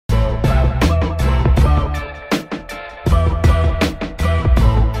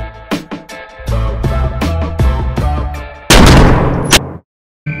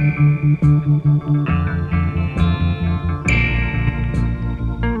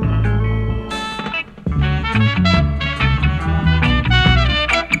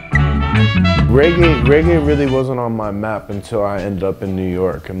Reggae really wasn't on my map until I ended up in New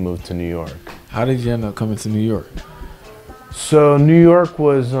York and moved to New York. How did you end up coming to New York? So New York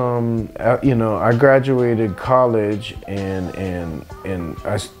was, you know, I graduated college and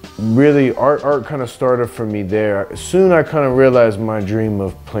I really, art kind of started for me there. Soon I kind of realized my dream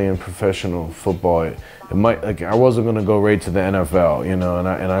of playing professional football. It might, like, I wasn't gonna go right to the NFL, you know, and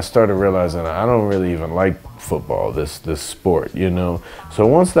I started realizing I don't really even like football, this sport, you know. So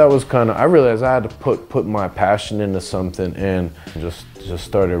once that was kind of, I realized I had to put my passion into something and just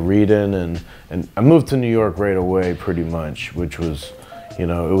started reading and I moved to New York right away pretty much, which was, you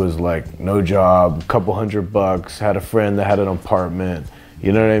know, it was like no job, couple $100, had a friend that had an apartment,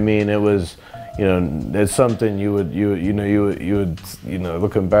 you know what I mean? It was, you know, it's something you would,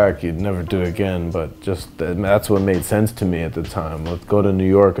 looking back, you'd never do again, but just, that's what made sense to me at the time. Let's go to New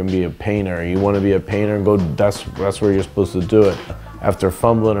York and be a painter. You want to be a painter, go, that's where you're supposed to do it. After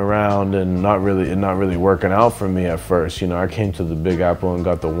fumbling around and not really working out for me at first, you know, I came to the Big Apple and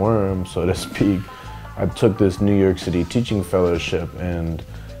got the worm, so to speak. I took this New York City teaching fellowship and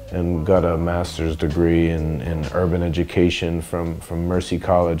got a master's degree in urban education from Mercy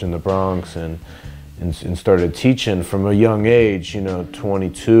College in the Bronx and started teaching from a young age, you know,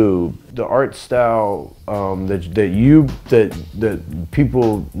 22. The art style that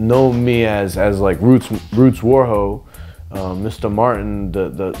people know me as like Roots Warho, Mista Martin,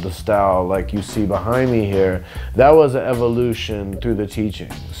 the style like you see behind me here, that was an evolution through the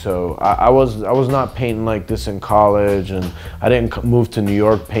teaching. So I was not painting like this in college, and I didn't move to New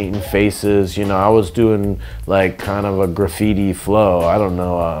York painting faces. You know, I was doing like kind of a graffiti flow. I don't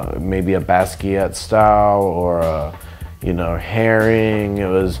know, maybe a Basquiat style or a, you know, herring. It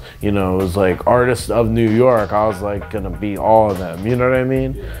was, you know, it was like artists of New York. I was like gonna be all of them, you know what I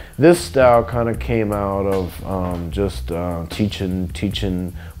mean? This style kind of came out of just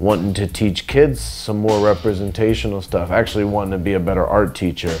teaching, wanting to teach kids some more representational stuff, actually wanting to be a better art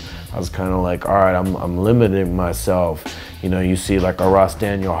teacher. I was kind of like, all right, I'm limiting myself. You know, you see like a Ross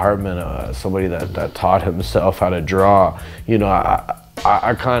Daniel Hartman, somebody that taught himself how to draw. You know,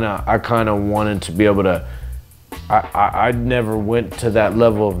 I kind of wanted to be able to, I never went to that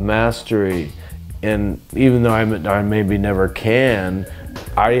level of mastery, and even though I maybe never can,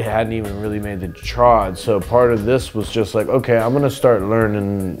 I hadn't even really made the trod. So part of this was just like, okay, I'm gonna start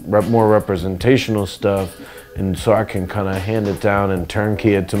learning more representational stuff, and so I can kind of hand it down and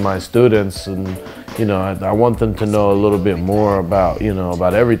turnkey it to my students. And you know, I want them to know a little bit more about, you know,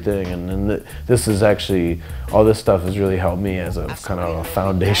 about everything. And this is actually, all this stuff has really helped me as a kind of a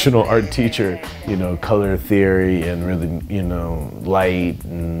foundational art teacher, you know, color theory and really, you know, light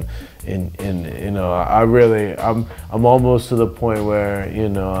and you know, I'm almost to the point where, you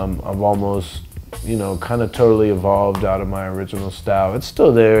know, I'm almost, you know, kind of totally evolved out of my original style. It's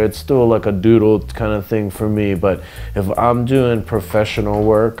still there, it's still like a doodle kind of thing for me, but if I'm doing professional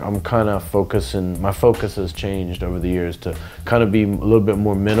work, I'm kind of focusing, my focus has changed over the years to kind of be a little bit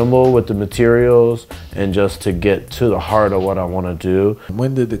more minimal with the materials and just to get to the heart of what I want to do.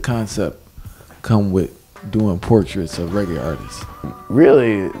 When did the concept come with doing portraits of reggae artists?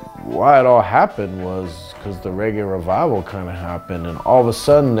 Really, why it all happened was because the reggae revival kind of happened, and all of a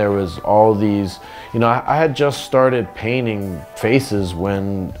sudden there was all these, you know, I had just started painting faces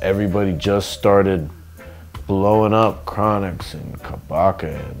when everybody just started blowing up, Chronixx and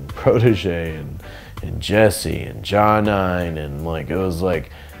Kabaka and Protoje and Jesse and John 9, and like it was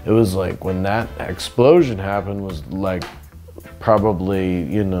like when that explosion happened was like probably,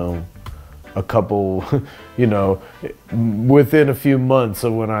 you know, a couple, you know, within a few months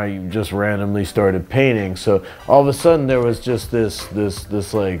of when I just randomly started painting. So all of a sudden there was just this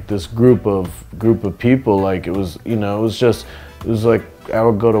group of people. Like it was, you know, it was like I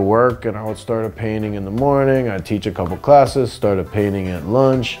would go to work and I would start painting in the morning. I'd teach a couple classes, started painting at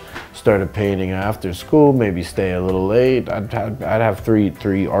lunch, started painting after school, maybe stay a little late. I'd have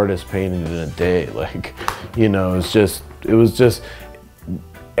three artists painting in a day. Like, you know, it was just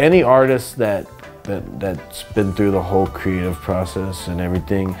any artist that's been through the whole creative process and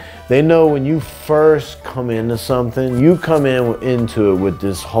everything, they know when you first come into something, you come into it with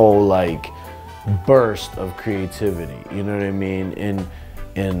this whole like burst of creativity, you know what I mean?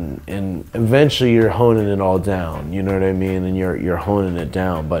 And eventually you're honing it all down, you know what I mean? And you're honing it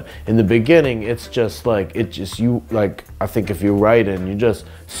down. But in the beginning, it's just like, I think if you're writing, you're just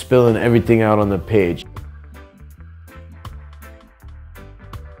spilling everything out on the page.